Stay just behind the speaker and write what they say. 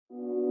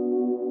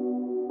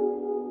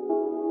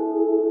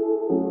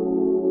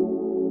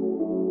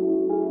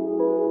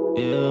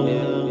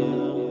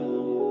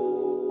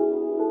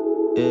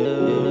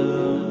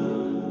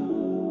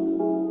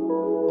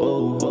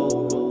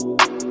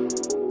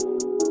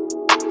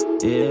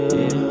Yeah, yeah.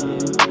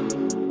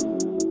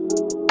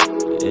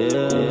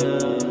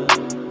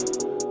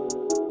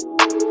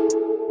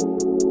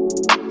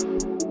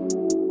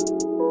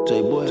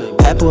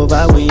 Apple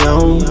vibe we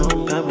on.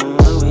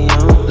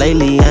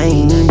 Lately I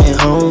ain't even been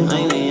home.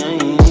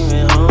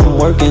 I'm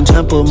working,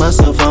 tryna put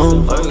myself on.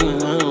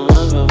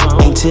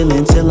 Ain't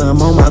chillin' till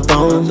I'm on my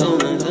throne.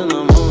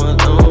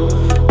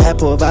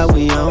 Apple vibe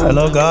we on.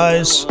 Hello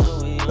guys,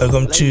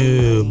 welcome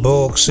to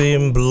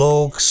Boxing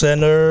Blog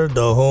Center,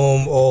 the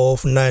home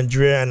of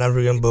Nigeria and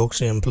African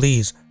boxing.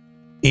 Please,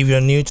 if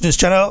you're new to this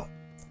channel,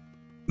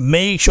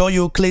 make sure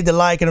you click the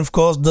like and of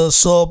course the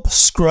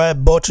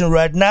subscribe button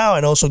right now,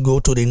 and also go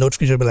to the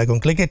notification bell icon,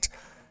 click it,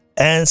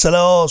 and so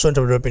also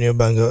enter drop in your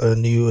banger a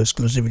new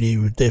exclusive video.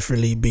 You will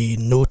definitely be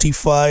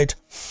notified.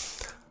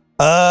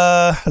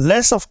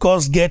 Let's of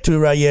course get to it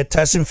right here.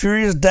 Tyson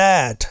Fury's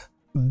dad,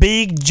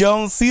 Big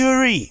John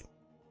Fury,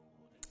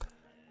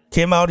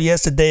 came out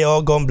yesterday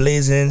all gone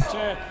blazing,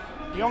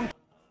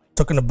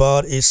 talking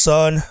about his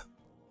son,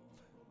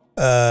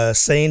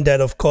 saying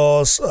that of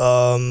course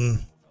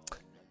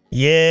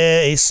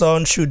yeah, his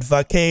son should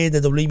vacate the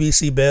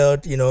WBC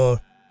belt, you know,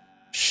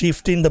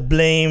 shifting the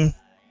blame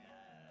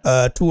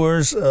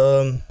towards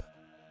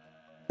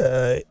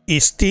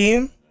his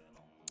team.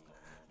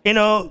 You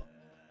know,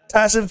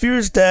 Tyson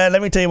Fury's dad,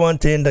 let me tell you one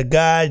thing, the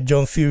guy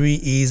John Fury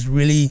is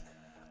really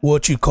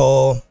what you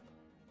call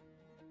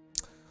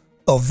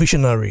a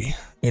visionary.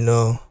 You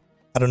know,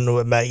 I don't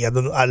know,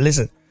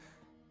 listen,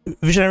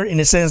 visionary in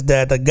the sense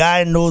that the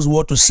guy knows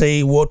what to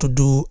say, what to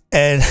do,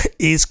 and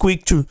is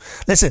quick to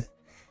listen.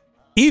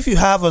 If you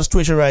have a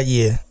situation right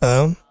here,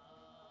 and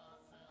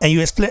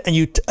you explain and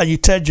you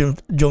tell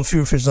John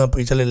Fury, for example,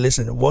 you tell him,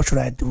 listen, what should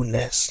I do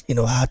next? You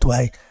know, how do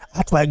I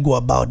go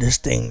about this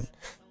thing?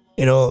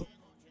 You know,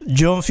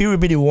 John Fury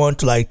be the one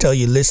to like tell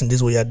you, listen,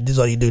 this is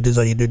how you do, this is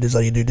how you do, this is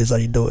how you do, this is how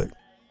you do it.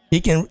 He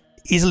can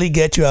easily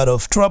get you out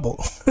of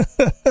trouble.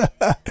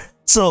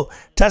 So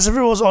Tyson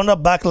Fury was under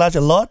backlash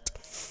a lot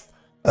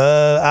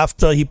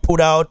after he pulled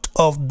out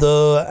of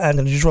the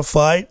Anthony Joshua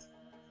fight.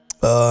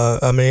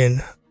 I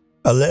mean,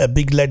 a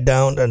big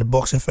letdown, and the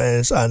boxing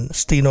fans are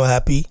still not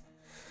happy.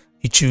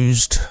 He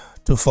chose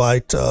to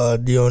fight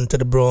Deontay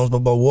the Bronze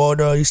Bubba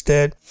Wilder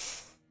instead.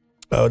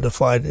 The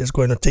fight is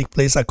going to take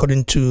place,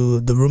 according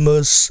to the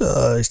rumors,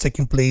 it's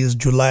taking place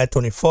July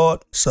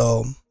 24th.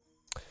 So,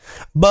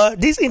 but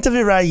this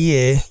interview right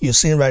here you're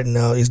seeing right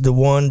now is the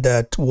one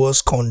that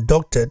was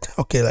conducted,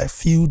 okay, like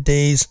few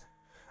days,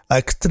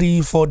 like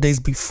 3-4 days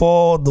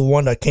before the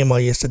one that came out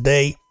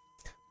yesterday.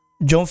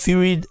 John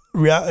Fury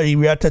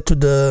reacted to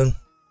the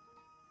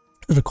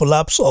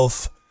collapse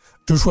of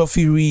Joshua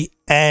Fury,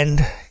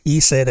 and he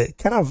said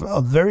kind of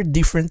a very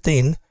different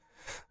thing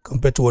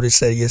compared to what he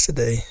said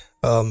yesterday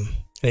in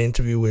an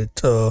interview with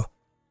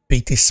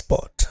BT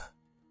Sport.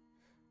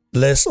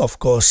 Let's of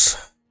course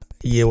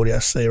hear what he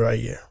has to say right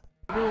here.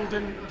 Ruled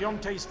in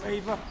Deontay's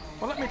favour.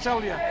 Well, let me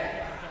tell you,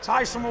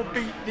 Tyson will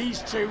beat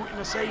these two in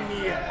the same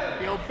year.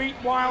 He'll beat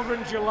Wilder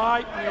in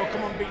July, and he'll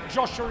come and beat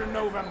Joshua in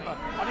November,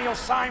 and he'll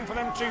sign for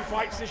them 2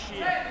 fights this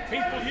year.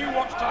 People, you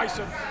watch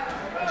Tyson.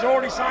 He's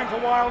already signed for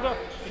Wilder.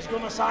 He's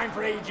going to sign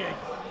for AJ,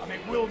 and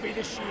it will be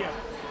this year.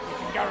 You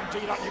can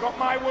guarantee that. You got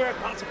my word.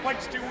 That's a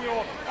pledge to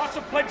you. That's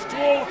a pledge to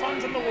all the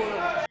fans in the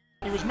world.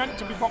 He was meant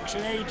to be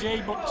boxing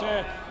AJ, but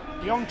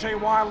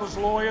Deontay Wilder's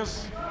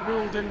lawyers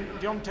ruled in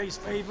Deontay's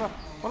favour.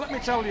 Well, let me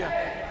tell you,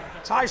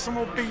 Tyson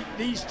will beat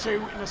these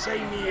two in the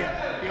same year.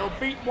 He'll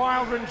beat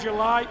Wilder in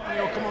July, and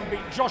he'll come and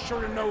beat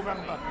Joshua in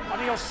November,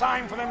 and he'll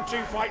sign for them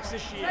 2 fights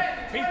this year.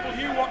 People,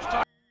 you watch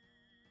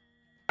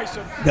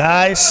Tyson.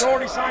 Guys, He's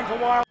already signed for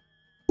Wilder.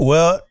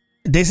 Well,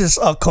 this is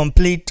a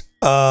complete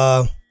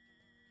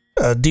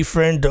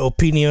different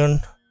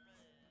opinion.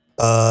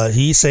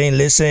 He's saying,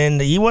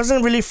 listen, he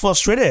wasn't really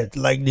frustrated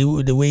like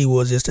the way he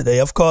was yesterday.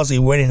 Of course, he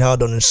went in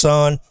hard on his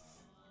son,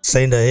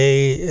 saying that,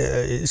 hey,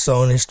 his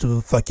son needs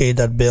to vacate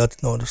that belt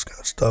and all this kind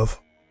of stuff.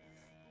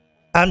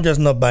 I'm just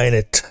not buying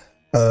it.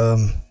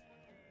 I'm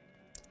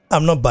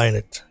not buying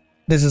it.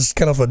 This is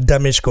kind of a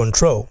damage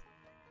control.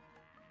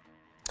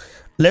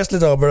 Let's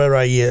let our brother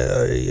right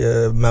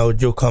here, Mao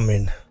come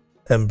in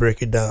and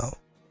break it down.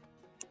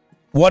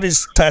 What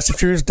is Tyson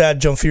Fury's dad,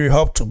 John Fury,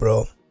 up to,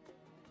 bro?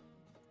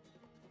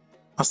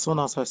 As soon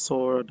as I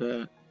saw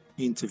the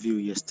interview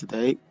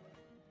yesterday,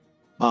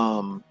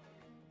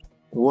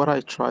 what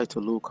I tried to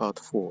look out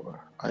for,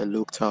 I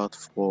looked out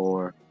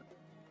for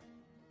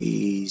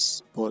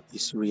his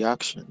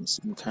reactions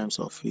in terms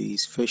of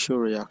his facial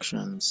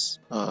reactions,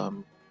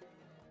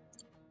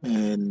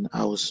 and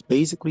I was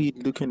basically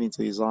looking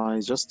into his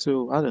eyes just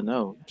to, I don't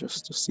know,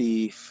 just to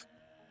see if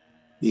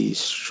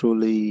he's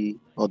truly,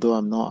 although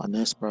I'm not an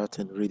expert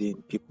in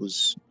reading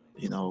people's,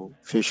 you know,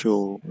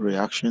 facial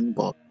reaction,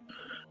 but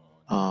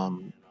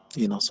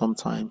you know,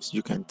 sometimes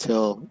you can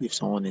tell if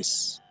someone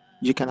is,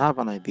 you can have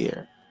an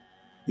idea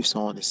if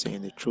someone is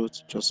saying the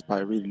truth just by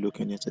really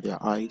looking into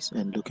their eyes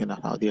and looking at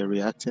how they're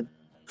reacting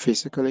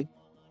physically.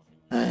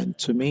 And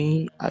to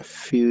me, I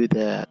feel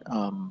that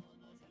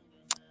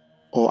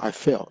or I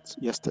felt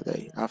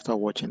yesterday after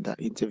watching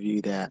that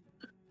interview that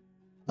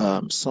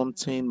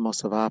Something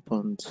must have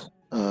happened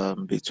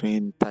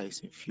between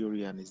Tyson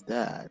Fury and his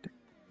dad.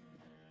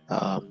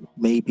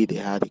 Maybe they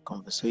had a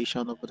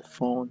conversation over the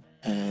phone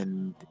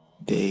and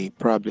they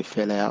probably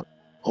fell out,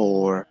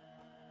 or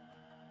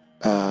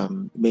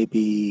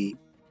maybe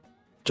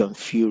John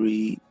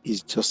Fury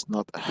is just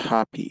not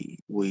happy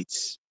with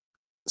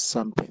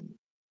something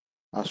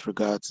as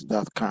regards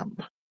that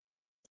camp.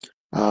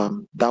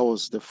 That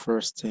was the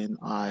first thing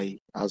I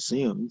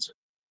assumed.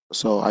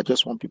 So I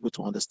just want people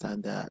to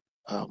understand that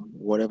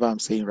whatever I'm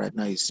saying right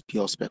now is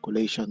pure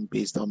speculation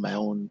based on my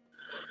own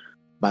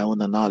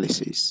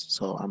analysis.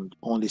 So I'm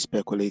only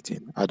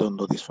speculating. I don't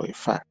know this for a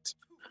fact.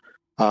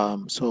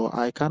 So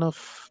I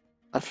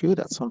feel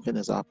that something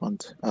has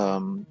happened.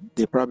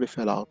 They probably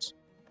fell out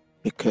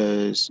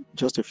because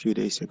just a few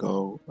days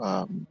ago,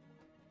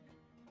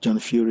 John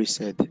Fury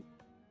said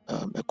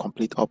a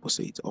complete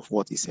opposite of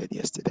what he said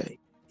yesterday.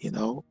 You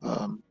know,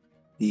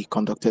 he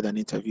conducted an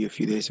interview a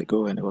few days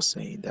ago and he was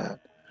saying that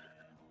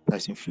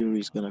Tyson Fury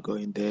is going to go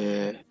in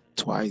there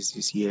twice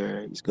this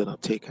year. He's going to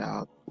take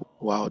out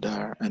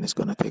Wilder and he's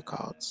going to take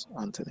out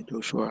Anthony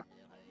Joshua.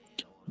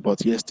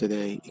 But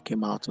yesterday he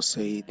came out to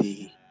say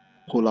the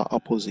polar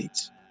opposite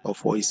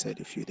of what he said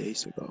a few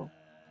days ago.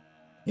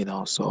 You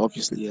know, so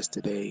obviously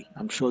yesterday,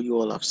 I'm sure you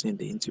all have seen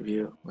the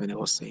interview when he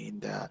was saying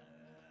that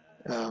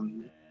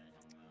um,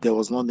 there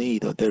was no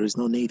need, or there is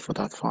no need for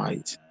that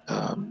fight,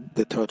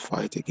 the third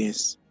fight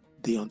against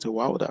Deontay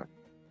Wilder.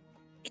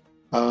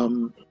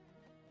 Um,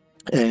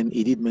 and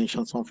he did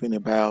mention something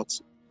about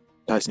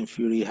Tyson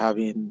Fury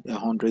having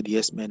 100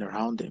 yes men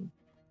around him.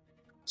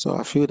 So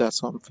I feel that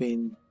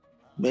something He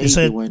maybe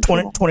said went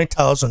 20 wrong.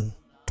 20,000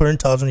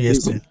 20,000 yes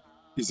Is men. it,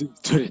 is it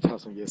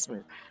 20,000 yes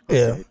men? Yeah.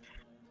 Okay.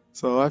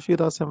 So I feel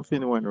that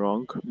something went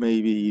wrong.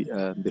 Maybe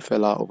they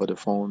fell out over the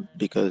phone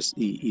because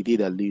he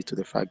did allude to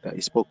the fact that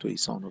he spoke to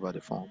his son over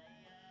the phone.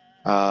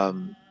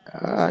 Um,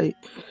 I,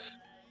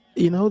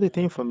 the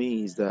thing for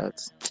me is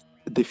that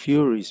the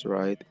Furies,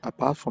 right,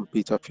 apart from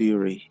Peter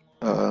Fury,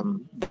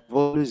 they've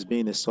always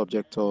been a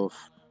subject of,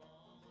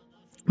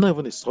 not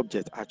even a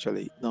subject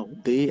actually. No,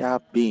 they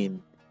have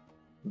been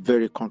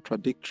very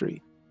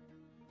contradictory.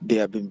 They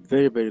have been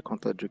very, very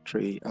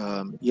contradictory.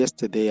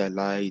 Yesterday I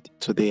lied.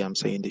 Today I'm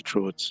saying the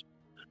truth.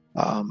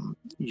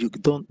 You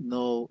don't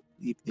know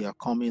if they are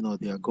coming or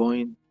they are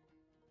going.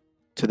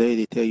 Today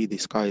they tell you the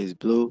sky is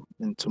blue,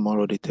 and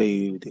tomorrow they tell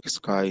you the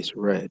sky is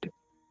red.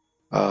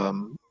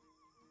 Um,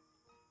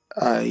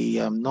 I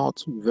am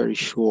not very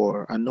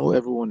sure. I know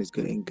everyone is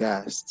getting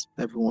gassed.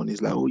 Everyone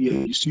is like, "Oh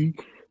yeah, you see,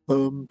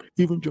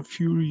 even John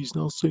Fury is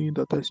now saying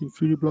that Tyson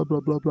Fury, blah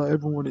blah blah blah."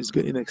 Everyone is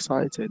getting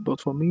excited,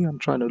 but for me, I'm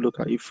trying to look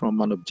at it from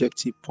an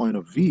objective point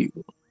of view,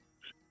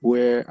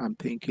 where I'm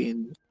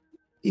thinking,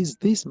 is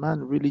this man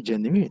really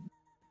genuine?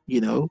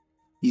 You know,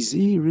 is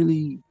he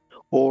really,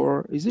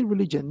 or is he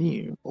really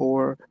genuine,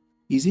 or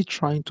is he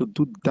trying to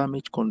do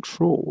damage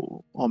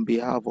control on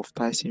behalf of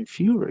Tyson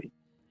Fury?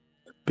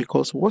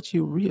 Because what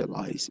you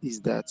realize is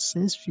that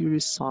since Fury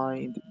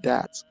signed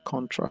that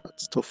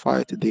contract to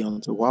fight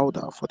Deontay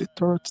Wilder for the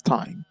third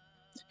time,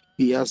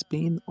 he has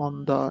been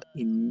under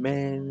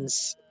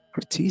immense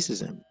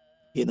criticism.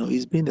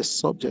 He's been the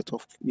subject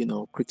of,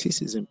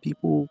 criticism.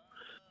 People,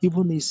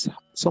 even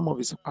some of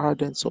his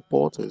ardent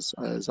supporters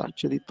has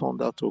actually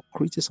turned out to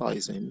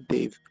criticize him.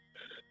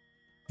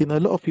 A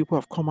lot of people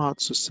have come out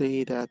to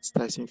say that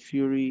Tyson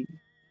Fury,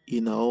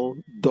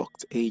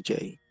 ducked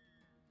AJ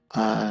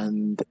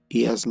and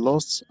he has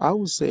lost. I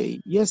would say,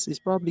 yes, he's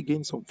probably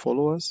gained some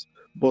followers,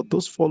 but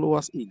those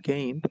followers he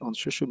gained on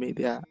social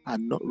media are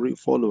not real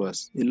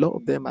followers. A lot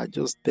of them are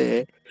just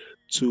there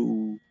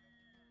to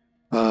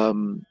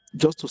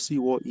just to see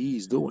what he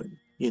is doing,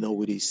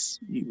 with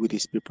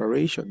his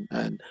preparation.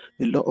 And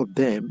a lot of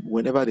them,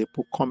 whenever they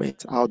put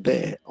comments out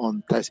there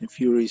on Tyson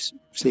Fury's,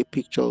 say,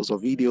 pictures or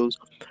videos,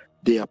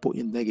 they are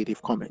putting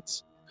negative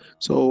comments.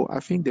 So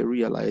I think they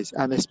realize,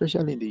 and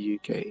especially in the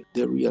UK,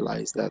 they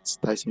realize that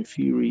Tyson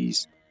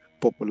Fury's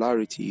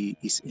popularity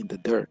is in the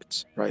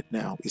dirt right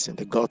now, it's in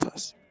the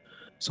gutters.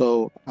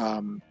 So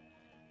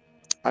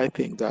I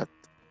think that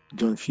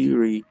John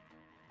Fury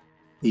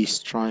is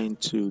trying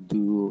to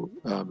do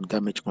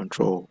damage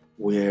control,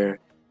 where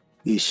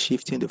he's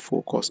shifting the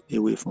focus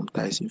away from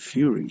Tyson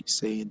Fury,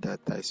 saying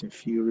that Tyson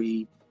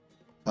Fury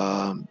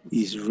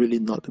is really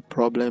not the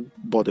problem,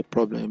 but the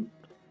problem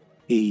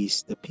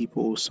is the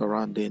people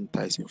surrounding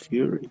Tyson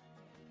Fury.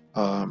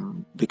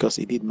 Because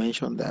he did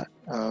mention that.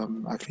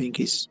 I think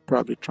he's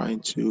probably trying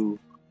to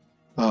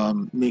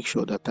make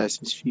sure that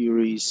Tyson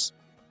Fury's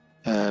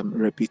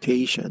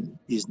reputation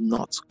is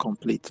not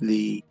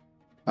completely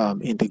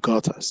in the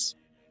gutters.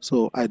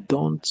 So I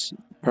don't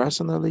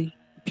personally,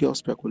 pure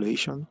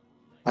speculation,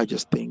 I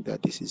just think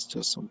that this is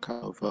just some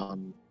kind of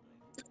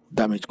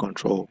damage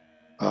control.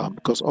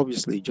 Because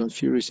obviously John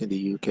Fury is in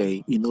the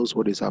UK, he knows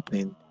what is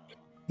happening.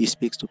 He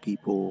speaks to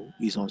people,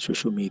 he's on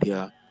social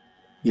media,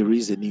 he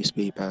reads the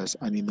newspapers,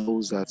 and he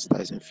knows that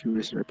Tyson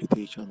Fury's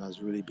reputation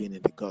has really been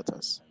in the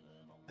gutters.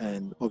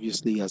 And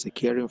obviously, as a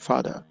caring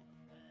father,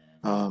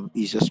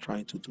 he's just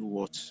trying to do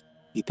what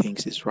he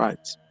thinks is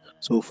right.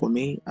 So for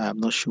me, I'm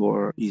not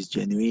sure it's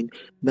genuine.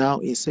 Now,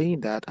 in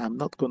saying that, I'm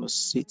not going to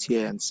sit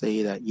here and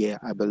say that, yeah,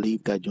 I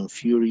believe that John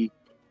Fury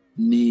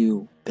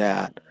knew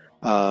that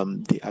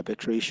the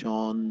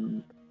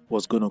arbitration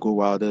was going to go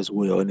Wilder's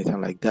way or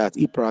anything like that.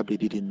 He probably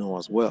didn't know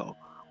as well.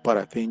 But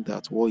I think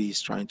that what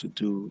he's trying to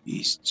do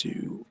is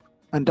to,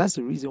 and that's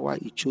the reason why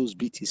he chose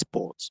BT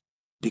Sports,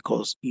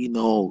 because he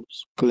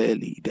knows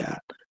clearly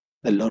that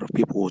a lot of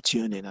people will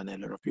tune in and a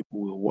lot of people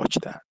will watch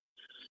that.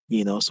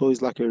 So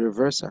it's like a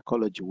reverse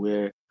psychology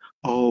where,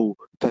 oh,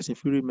 Tyson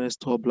Fury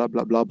messed up, blah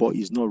blah blah, but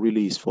it's not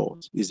really his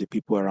fault. It's the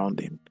people around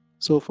him.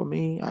 So for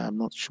me, I am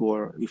not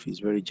sure if he's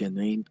very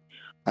genuine.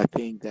 I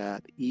think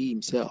that he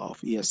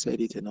himself, he has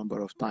said it a number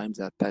of times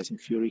that Tyson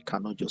Fury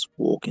cannot just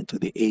walk into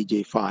the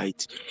AJ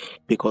fight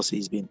because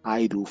he's been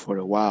idle for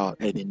a while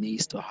and he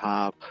needs to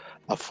have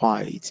a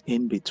fight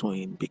in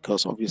between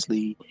because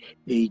obviously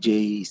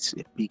AJ is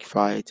a big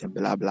fight and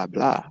blah blah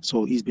blah.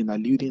 So he's been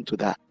alluding to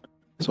that.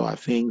 So I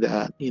think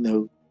that,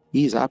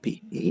 he's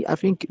happy. I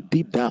think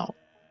deep down,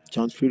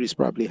 John Fury is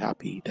probably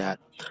happy that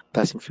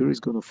Tyson Fury is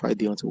going to fight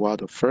Deontay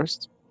Wilder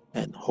first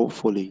and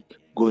hopefully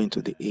go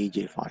into the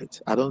AJ fight.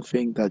 I don't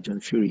think that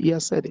John Fury, he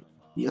has said it.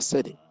 He has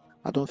said it.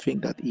 I don't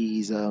think that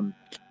he's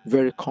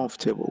very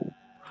comfortable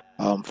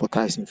for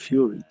Tyson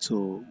Fury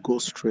to go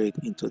straight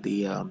into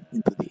the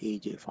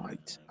AJ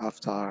fight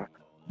after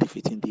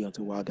defeating Deontay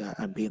Wilder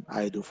and being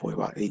idle for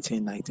about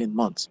 18, 19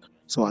 months.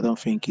 So I don't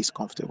think he's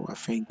comfortable. I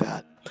think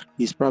that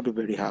he's probably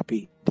very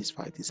happy this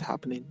fight is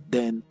happening.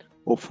 Then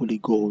hopefully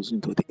goes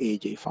into the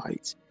AJ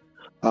fight.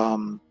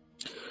 Um,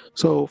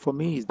 so for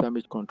me, it's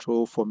damage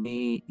control. For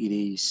me, it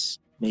is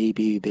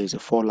maybe there's a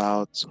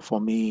fallout.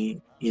 For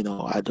me,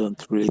 I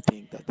don't really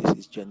think that this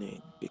is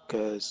genuine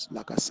because,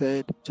 like I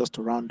said, just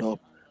to round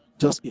up,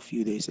 just a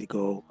few days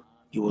ago,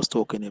 he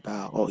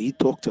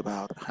talked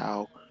about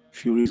how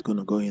Fury is going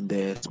to go in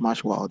there,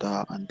 smash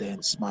Wilder, and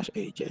then smash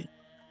AJ.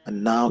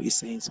 And now he's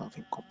saying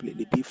something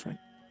completely different.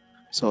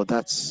 So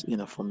that's,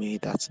 for me,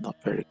 that's not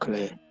very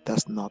clear.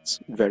 That's not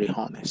very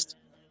honest.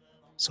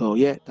 So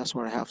yeah, that's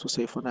what I have to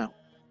say for now.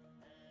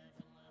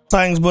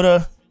 Thanks,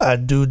 brother. I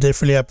do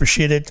definitely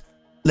appreciate it.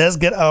 Let's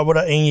get our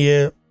brother in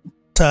here,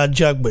 Tad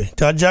Jagbe.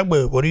 Tad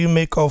Jagbe, what do you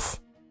make of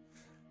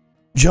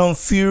John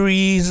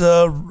Fury's,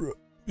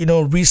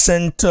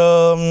 recent,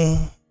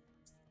 I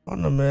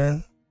don't know,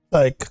 man,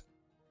 like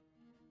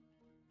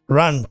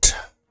rant?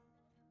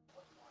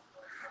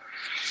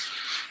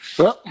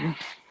 Well,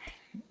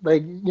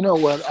 like you know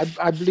what,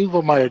 I believe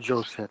what Maya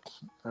Joe said.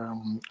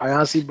 I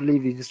honestly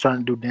believe he's just trying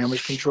to do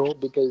damage control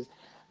because,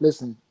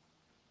 listen,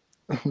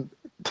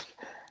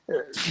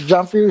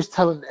 John Fury is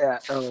telling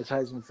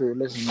Tyson Fury,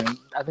 listen, man,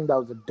 I think that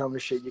was the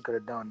dumbest shit you could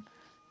have done,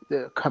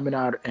 coming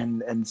out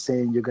and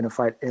saying you're gonna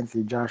fight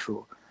Anthony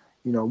Joshua.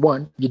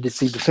 One, you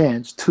deceive the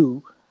fans.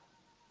 Two,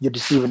 you're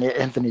deceiving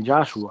Anthony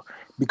Joshua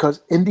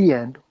because in the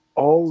end,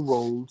 all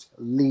roads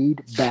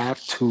lead back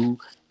to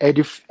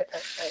Eddie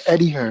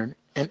Eddie Hearn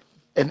and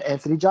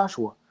Anthony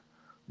Joshua.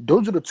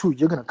 Those are the two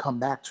you're gonna come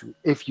back to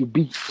if you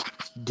beat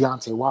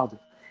Deontay Wilder.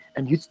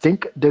 And you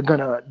think they're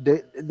gonna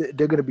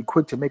be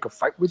quick to make a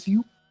fight with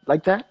you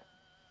like that,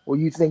 or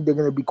you think they're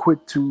gonna be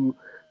quick to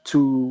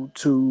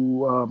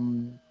to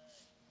um,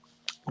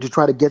 to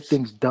try to get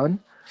things done,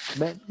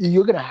 man,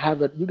 you're gonna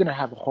have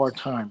a hard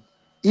time.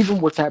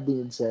 Even with that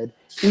being said,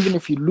 even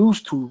if you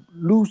lose to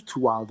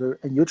Wilder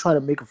and you're trying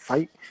to make a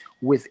fight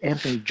with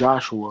Anthony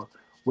Joshua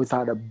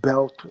without a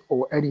belt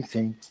or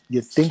anything, you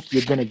think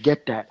you're gonna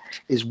get that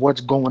is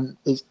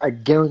I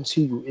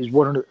guarantee you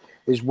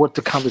is what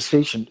the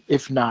conversation,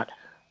 if not,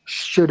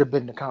 should have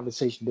been the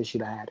conversation they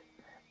should have had.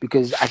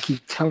 Because I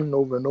keep telling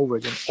over and over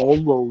again, all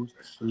roads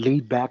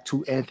lead back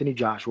to Anthony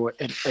Joshua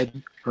and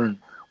Ed Hearn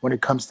when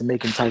it comes to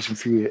making Tyson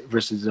Fury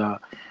versus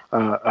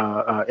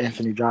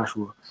Anthony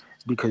Joshua,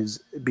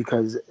 because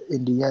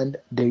in the end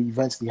they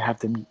eventually have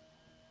to meet.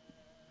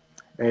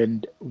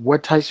 And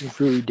what Tyson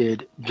Fury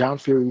did, John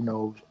Fury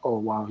knows. Oh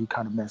wow, he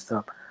kind of messed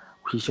up.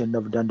 He should have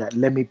never done that.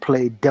 Let me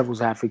play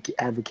devil's advocate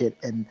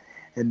and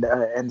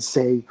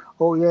say,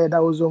 oh yeah,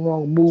 that was the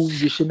wrong move.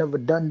 You should never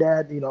done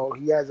that.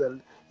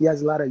 He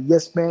has a lot of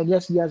yes men.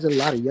 Yes, he has a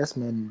lot of yes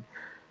men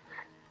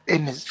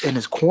in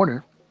his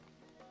corner.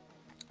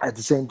 At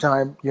the same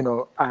time,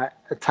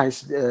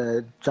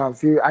 Tyson, John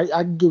Fury,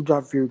 I give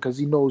John Fury because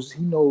he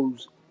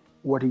knows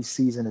what he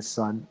sees in his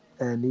son,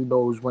 and he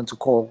knows when to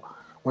call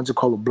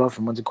a bluff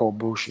and when to call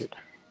bullshit.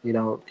 He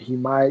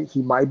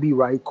might be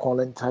right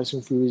calling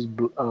Tyson Fury's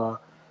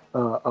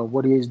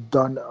what he has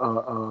done,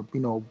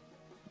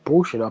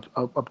 bullshit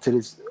up to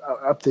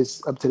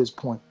this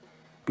point.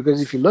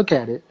 Because if you look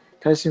at it,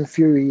 Tyson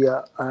Fury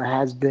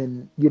has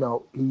been,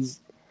 he's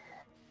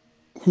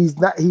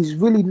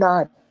really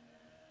not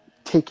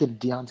taking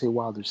Deontay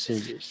Wilder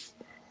serious,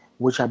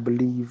 which I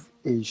believe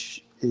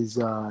is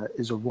a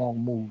wrong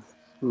move.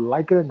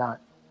 Like it or not,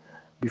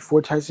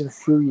 before Tyson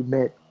Fury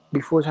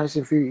before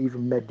Tyson Fury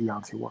even met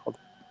Deontay Wilder,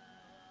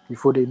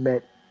 before they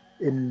met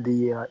in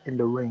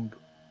the ring,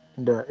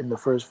 in the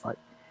first fight,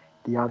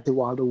 Deontay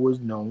Wilder was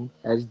known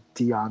as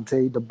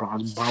Deontay the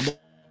Bronze Bomber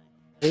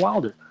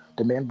Wilder.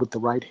 the man with the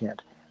right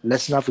hand.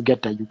 Let's not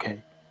forget that, UK.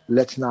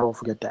 Let's not all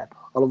forget that.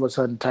 All of a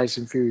sudden,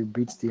 Tyson Fury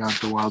beats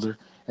Deontay Wilder,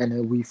 and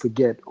then we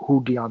forget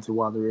who Deontay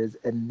Wilder is,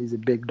 and he's a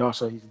big dog,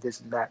 so he's this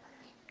and that.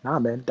 Nah,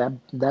 man,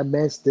 that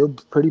man still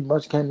pretty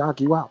much can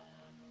knock you out.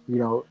 You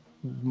know,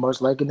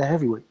 much like in the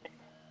heavyweight.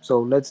 So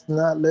let's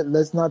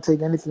not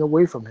take anything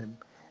away from him.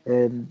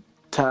 And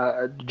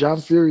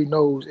John Fury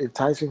knows if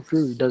Tyson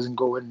Fury doesn't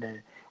go in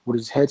there with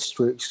his head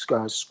straight,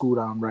 screwed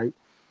on right,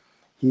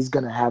 he's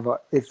gonna have a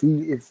if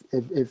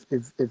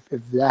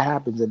that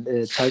happens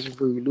and Tyson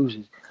Fury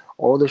loses,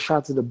 all the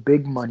shots of the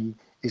big money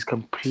is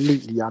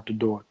completely out the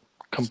door,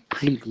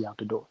 completely out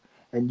the door.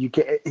 And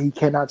he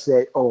cannot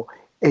say, "Oh,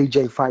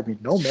 AJ fight me."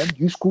 No, man,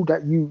 you screwed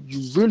that. You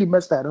really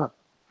messed that up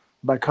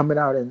by coming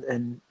out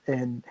and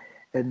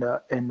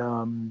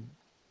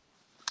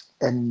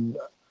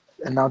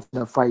announcing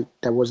a fight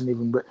that wasn't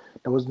even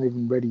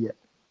ready yet.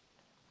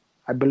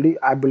 I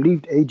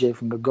believed AJ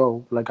from the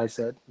go, like I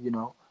said,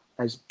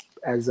 as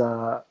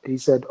he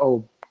said,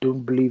 "Oh,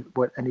 don't believe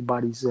what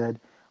anybody said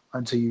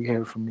until you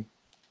hear it from me."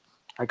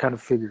 I kind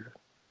of figured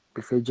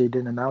if AJ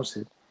didn't announce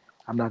it,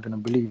 I'm not gonna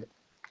believe it.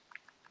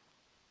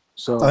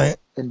 So, I,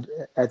 and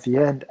at the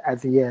end,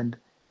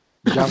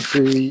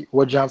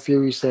 what John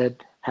Fury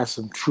said has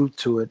some truth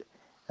to it,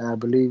 and I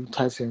believe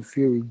Tyson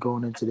Fury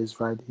going into this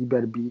fight, he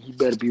better be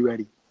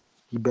ready.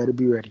 He better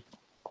be ready.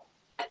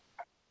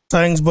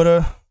 thanks,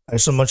 brother. I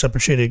so much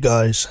appreciate it,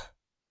 guys.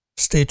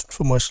 Stay tuned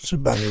for more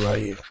exclusive banging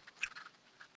right here.